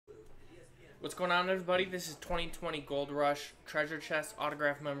What's going on, everybody? This is 2020 Gold Rush Treasure Chest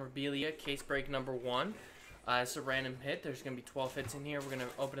Autograph Memorabilia Case Break number 1. It's a random hit. There's going to be 12 hits in here. We're going to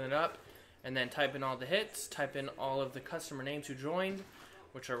open it up and then type in all the hits, type in all of the customer names who joined,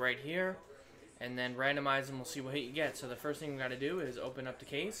 which are right here, and then randomize them. We'll see what hit you get. So the first thing we got to do is open up the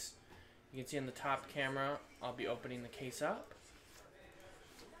case. You can see in the top camera, I'll be opening the case up.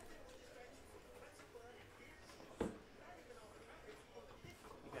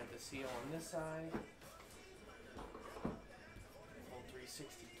 Seal on this side. Full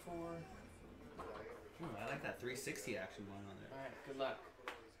 360 tour. I like that 360 action going on there. Alright, good luck.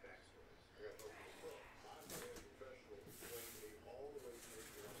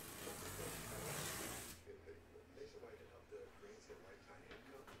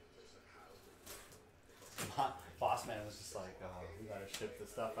 Boss man was just like, oh, we gotta ship the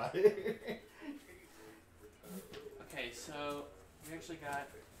stuff out of here. Okay, so we actually got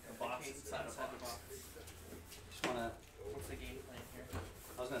a box inside the box. Just wanna. What's the game plan here?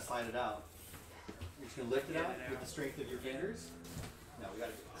 I was gonna slide it out. You're just gonna lift it out with the strength of your fingers. No, we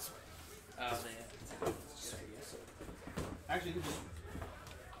gotta do it this way. Actually, we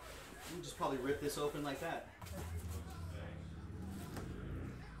just probably rip this open like that.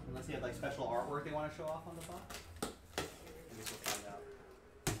 Unless they have like special artwork they want to show off on the box. I guess we'll find out.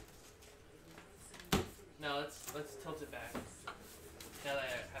 No, let's tilt it back. Now that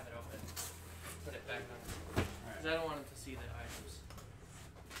I have it open, put it back on. Because I don't want them to see the items.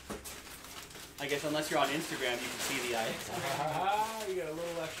 I guess unless you're on Instagram, you can see the items. You got a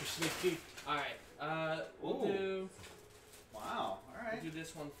little extra sneak peek. Alright, we'll do... Wow, alright. We'll do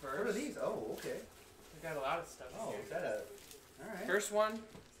this one first. What are these? Oh, okay. We got a lot of stuff here. Is that a... Alright. First one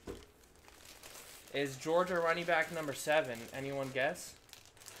is Georgia running back number 7. Anyone guess?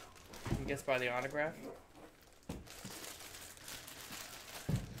 You can guess by the autograph.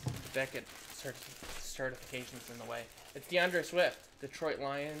 Beckett certification's in the way. It's DeAndre Swift, Detroit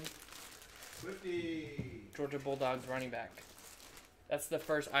Lions, Swifty. Georgia Bulldogs running back. That's the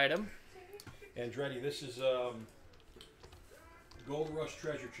first item. Andretti, this is Gold Rush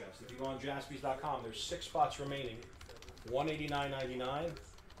Treasure Chest. If you go on Jaspys.com, there's 6 spots remaining, $189.99,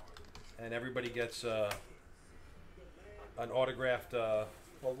 and everybody gets an autographed. Well,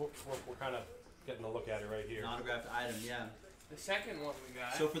 we're kind of getting a look at it right here. An autographed item, yeah. The second one we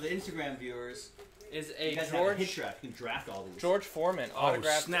got. So for the Instagram viewers, is a George hit draft. You can draft all these. George Foreman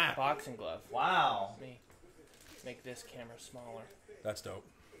autographed snap. boxing glove. Wow. Let me make this camera smaller. That's dope.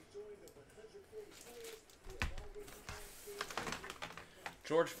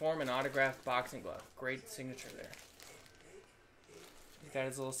 George Foreman autographed boxing glove. Great signature there. He's got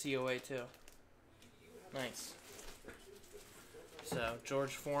his little COA too. Nice. So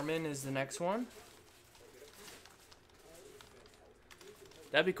George Foreman is the next one.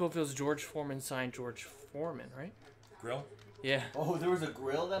 That'd be cool if it was George Foreman signed George Foreman, right? Grill? Yeah. Oh, there was a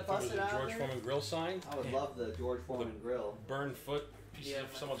grill that busted out. George Foreman grill sign. I would love the George Foreman grill. Burned foot, piece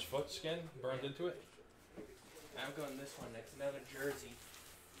of someone's foot skin burned into it. I'm going this one next. Another jersey.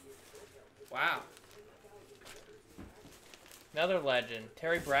 Wow. Another legend.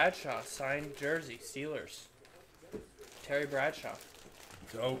 Terry Bradshaw signed jersey. Steelers. Terry Bradshaw.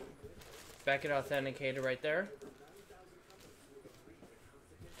 Dope. Beckett authenticated right there.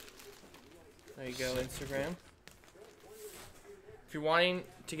 There you go, Instagram. If you're wanting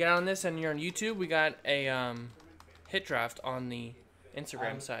to get on this and you're on YouTube, we got a hit draft on the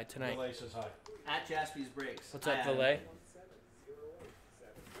Instagram side tonight. Valet says hi. At Jaspys Breaks. What's up, Valet?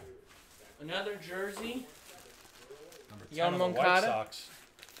 Another jersey. Yoan Moncada.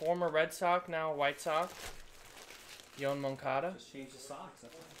 Former Red Sox, now White Sox. Yoan Moncada. Just change the socks.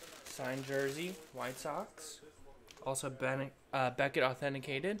 Signed jersey, White Sox. Also Beckett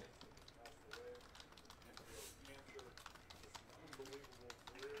authenticated.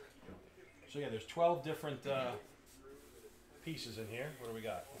 So yeah, there's 12 different pieces in here. What do we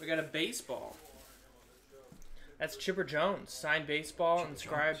got? We got a baseball. That's Chipper Jones. Signed baseball,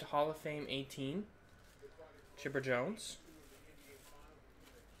 inscribed Hall of Fame 18. Chipper Jones.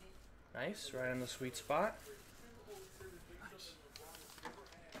 Nice, right on the sweet spot. Nice.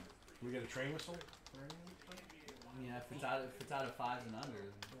 We get a train whistle? Yeah, if it's out of 5s and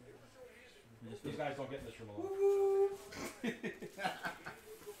under. These guys don't get in this room alone.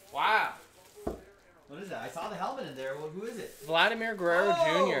 Wow. What is that? I saw the helmet in there. Well, who is it? Vladimir Guerrero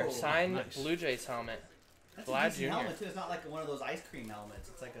Jr. Oh! Signed Nice. Blue Jays helmet. That's Vlad a decent Jr. helmet too. It's not like one of those ice cream helmets.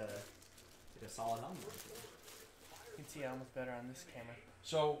 It's like a solid helmet. You can see almost better on this camera.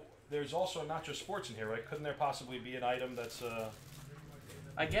 So there's also not just sports in here, right? Couldn't there possibly be an item that's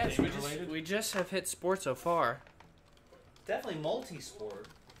I guess we just have hit sports so far. Definitely multi-sport.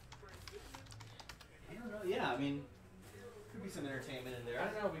 I don't know. Yeah, I mean, could be some entertainment in I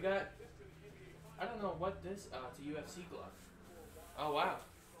there. don't know. We got. I don't know what this. It's a UFC glove. Oh wow.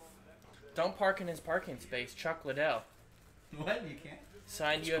 Don't park in his parking space. Chuck Liddell. What? You can't?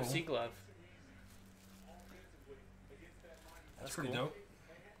 Signed That's UFC cool. glove. That's pretty cool. dope.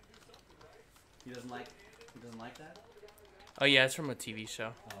 He doesn't like that? Oh yeah, it's from a TV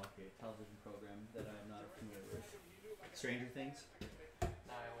show. Oh, okay. Television program that I'm not familiar with. Stranger Things?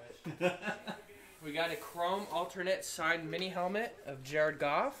 I wish. We got a chrome alternate signed mini helmet of Jared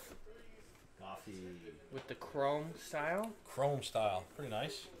Goff Coffee. with the chrome style. Chrome style. Pretty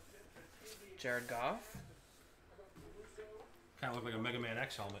nice. Jared Goff. Kind of look like a Mega Man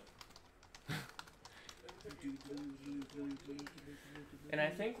X helmet. And I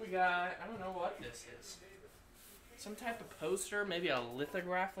think we got, I don't know what this is. Some type of poster, maybe a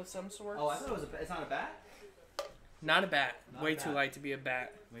lithograph of some sort. Oh, I thought it was it's not a bat? Not a bat. Not Way a too bat. light to be a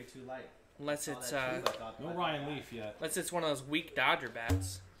bat. Way too light. Unless Saw it's that too, I thought- No I thought Ryan bat. Leaf yet. unless it's one of those weak Dodger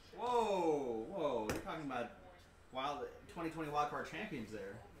bats. Whoa, whoa. You're talking about 2020 wildcard champions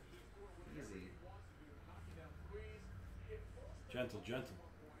there. Easy. Gentle giant.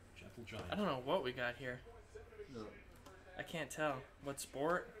 I don't know what we got here. No. I can't tell. What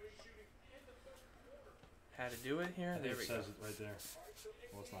sport? How to do it here? I think There it we go. says it right there.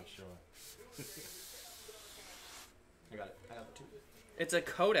 Well, it's not showing. I got it. I got the two. It's a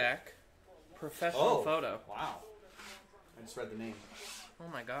Kodak professional photo. Wow. I just read the name. Oh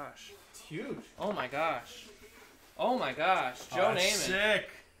my gosh. It's huge. Oh my gosh. Oh my gosh. Joe Oh, that's Namath. sick.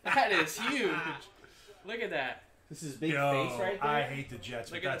 That is huge. Look at that. This is big Yo, face right there. I hate the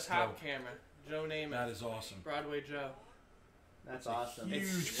Jets, Look but at that's the top dope. camera. Joe Namath. That is awesome. Broadway Joe. That's awesome. Huge.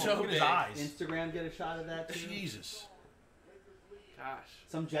 It's photo. so Look at his big. eyes. Instagram get a shot of that too. Jesus. Gosh.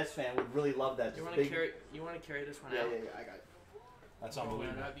 Some Jets fan would really love that. You Just want to big- carry? You want to carry this one Yeah, out? yeah, yeah. I got it. That's Open it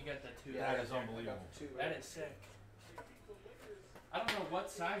unbelievable. up, you got the two. That there. is unbelievable. That is sick. I don't know what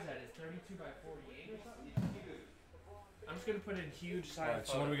size that is. 32 by 48 or something. I'm just gonna put in huge size. All right,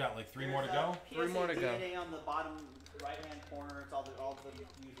 so what do we got? Like three more to go? Three more to go. DNA on the bottom right-hand corner. It's all the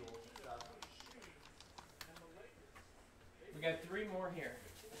usual stuff. We got three more here,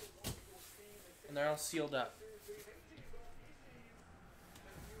 and they're all sealed up.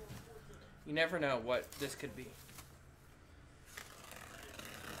 You never know what this could be.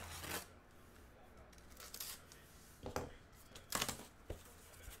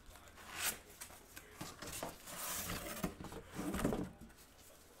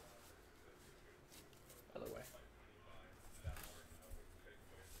 Other way.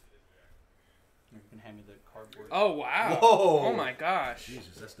 You can hand me the cardboard. Oh wow! Whoa. Oh my gosh!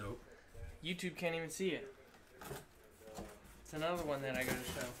 Jesus, that's dope. YouTube can't even see it. It's another one that I gotta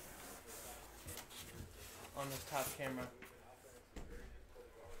show on this top camera.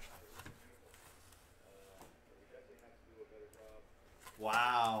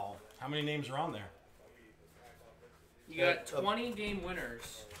 Wow. How many names are on there? You got 20 game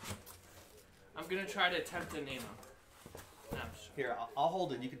winners. I'm gonna try to attempt to name them. No, I'm just- Here, I'll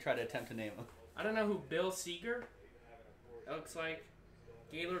hold it. You can try to attempt to name them. I don't know who Bill Seeger. That looks like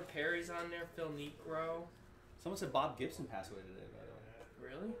Gaylord Perry's on there. Phil Negro. Someone said Bob Gibson passed away today, by the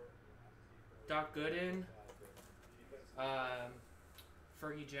way. Really? Doc Gooden.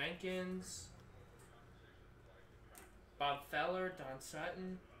 Fergie Jenkins. Bob Feller. Don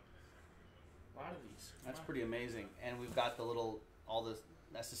Sutton. A lot of these. That's Wow. pretty amazing. And we've got all the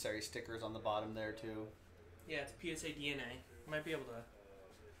necessary stickers on the bottom there, too. Yeah, it's PSA DNA. Might be able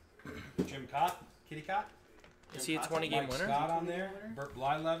to. Jim Cott? Kitty Cott? Is he a 20 game Mike winner? Scott on there? Burt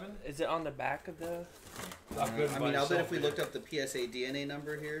Blyleven? Is it on the back of the? Not good I by mean, I'll bet itself, if we man. looked up the PSA DNA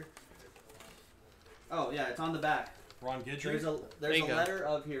number here. Oh, yeah, it's on the back. Ron Guidry? There's a There you go. letter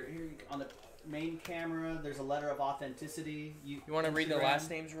of here on the main camera. There's a letter of authenticity. You want to read the Instagram. last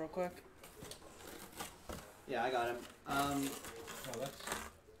names real quick? Yeah, I got him. Oh, that's...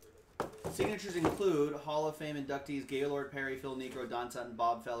 Signatures include Hall of Fame inductees Gaylord Perry, Phil Negro, Don Sutton,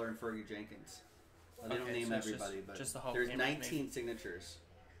 Bob Feller, and Fergie Jenkins. They don't Okay, name so it's everybody, just- but just the Hall of there's Famers, 19 maybe. signatures.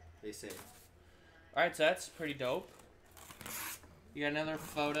 They say. All right, so that's pretty dope. You got another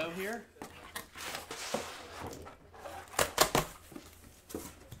photo here.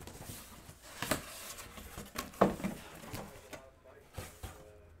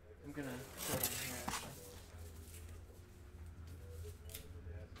 I'm gonna show it on here actually.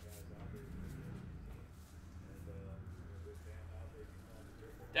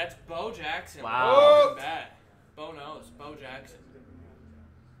 That's Bo Jackson. Wow. Broken bat. Bo knows. Bo Jackson.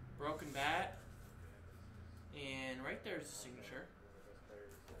 Broken bat. And right there's the signature.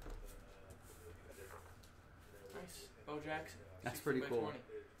 Nice. Bo Jackson. That's 16 pretty by cool. 20.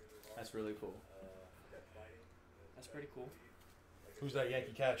 That's really cool. That's pretty cool. Who's that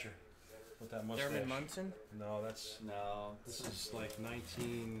Yankee catcher with that mustache? Thurman Munson? No, that's... No. This is like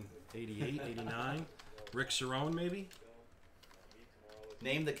 1988, 89. Rick Cerrone, maybe?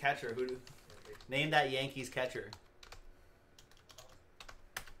 Name the catcher. Name that Yankees catcher.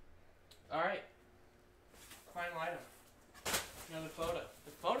 All right. Final item. Another photo.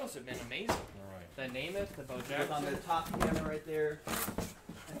 The photos have been amazing. All right. The Namath, the Bo Look Jackson. on the top camera right there.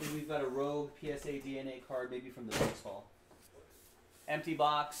 I think we've got a rogue PSA DNA card, maybe from the baseball. Empty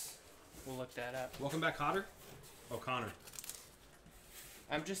box. We'll look that up. Welcome back, Cotter. Oh, Connor.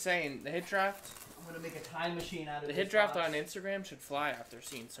 I'm just saying, the hit draft. I'm gonna make a time machine out of The this hit draft box. on Instagram should fly after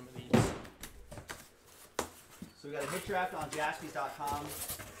seeing some of these. So we got a hit draft on jaspys.com.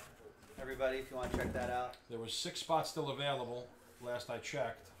 Everybody, if you want to check that out. There was 6 spots still available, last I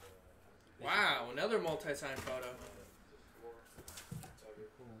checked. Wow, another multi-sign photo.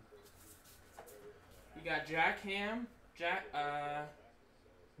 You got Jack Ham,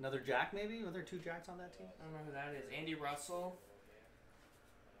 Another Jack, maybe? Were there 2 Jacks on that team? I don't know who that is. Andy Russell.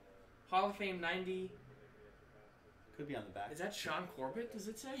 Hall of Fame 90. Could be on the back. Is that Sean Corbett, does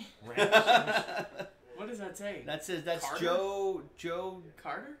it say? Rams. What does that say? That's Carter? Joe.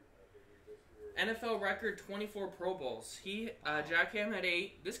 Carter? NFL record 24 Pro Bowls. Jack Ham had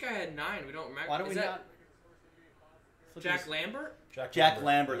 8. This guy had 9. We don't remember. Why don't is we that not? Jack Lambert? Jack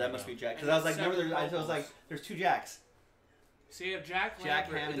Lambert. That must be Jack. Because I was like, Seven remember, I Pro was like, Bowls. there's 2 Jacks. So you have Jack Jack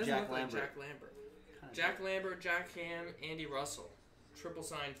Lambert. Ham It and doesn't Jack look like Lambert. Jack Lambert. Jack Lambert, Jack Ham, Andy Russell. Triple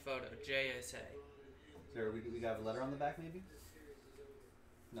signed photo. JSA. Is there, we got a letter on the back, maybe?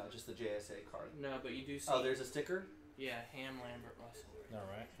 No, just the JSA card. No, but you do see. Oh, there's a sticker? Yeah, Ham, Lambert, Russell. All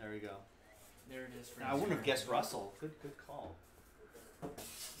right. There we go. There it is. For Now, I wouldn't have Instagram. guessed Russell. Good call.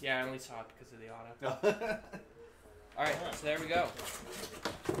 Yeah, I only saw it because of the auto. All right, so there we go.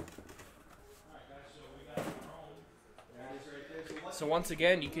 So once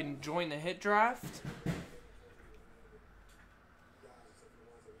again, you can join the hit draft.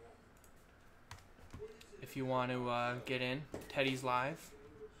 If you want to get in, Teddy's live.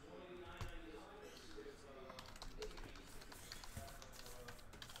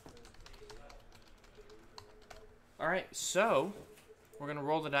 All right, so we're gonna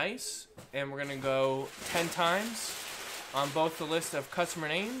roll the dice, and we're gonna go 10 times on both the list of customer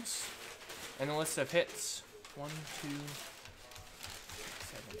names and the list of hits. 1, 2, 7,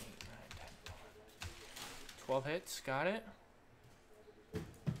 8, 9, 10, 12 hits. Got it.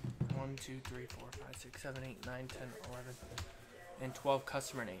 1, 2, 3, 4, 5, 6, 7, 8, 9, 10, 11, and 12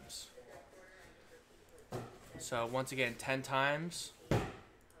 customer names. So once again, 10 times.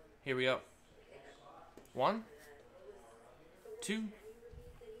 Here we go. 1, 2,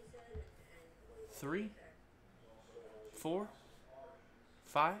 3, 4,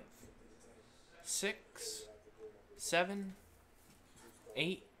 5, 6, 7,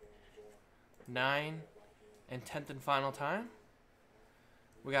 8, 9, and 10th and final time.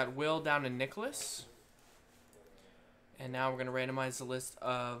 We got Will down to Nicholas. And now we're going to randomize the list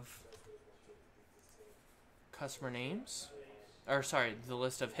of customer names. Or sorry, the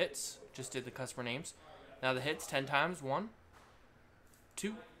list of hits. Just did the customer names. Now the hits 10 times. 1,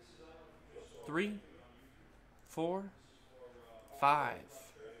 2, 3, 4, 5,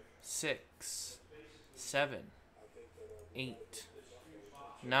 6, 7, 8,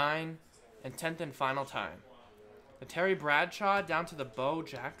 9, and 10th and final time. The Terry Bradshaw down to the Bo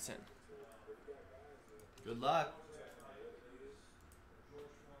Jackson. Good luck.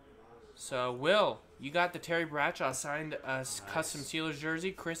 So, Will, you got the Terry Bradshaw signed custom Steelers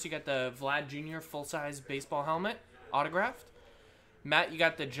jersey. Chris, you got the Vlad Jr. full-size baseball helmet autographed. Matt, you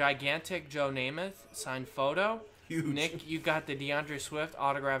got the gigantic Joe Namath signed photo. Huge. Nick, you got the DeAndre Swift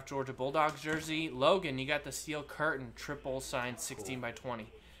autographed Georgia Bulldogs jersey. Logan, you got the steel curtain triple signed 16 by 20.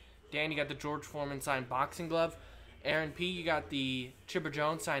 Dan, you got the George Foreman signed boxing glove. Aaron P, you got the Chipper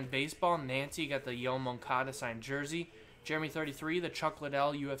Jones signed baseball. Nancy, you got the Yo Moncada signed jersey. Jeremy 33, the Chuck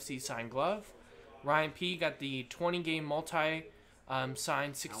Liddell UFC signed glove. Ryan P, you got the 20-game multi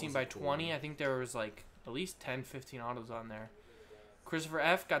signed 16 by 20. I think there was like at least 10, 15 autos on there. Christopher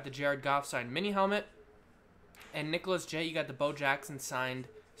F got the Jared Goff signed mini helmet. And Nicholas J, you got the Bo Jackson signed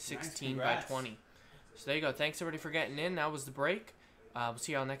 16 by 20. So there you go. Thanks everybody for getting in. That was the break. We'll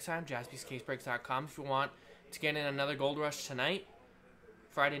see y'all next time. JaspysCaseBreaks.com. If you want to get in another Gold Rush tonight,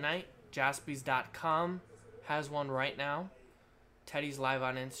 Friday night, Jaspys.com has one right now. Teddy's live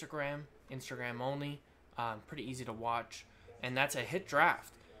on Instagram only. Pretty easy to watch. And that's a hit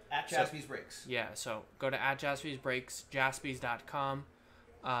draft. At Jaspys Breaks. Yeah, so go to @JaspysBreaks, Jaspys.com.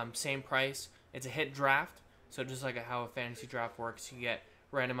 Same price. It's a hit draft. So just like how a fantasy draft works, you get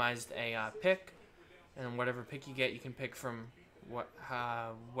randomized a pick. And whatever pick you get, you can pick from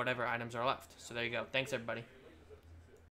whatever items are left. So there you go. Thanks, everybody.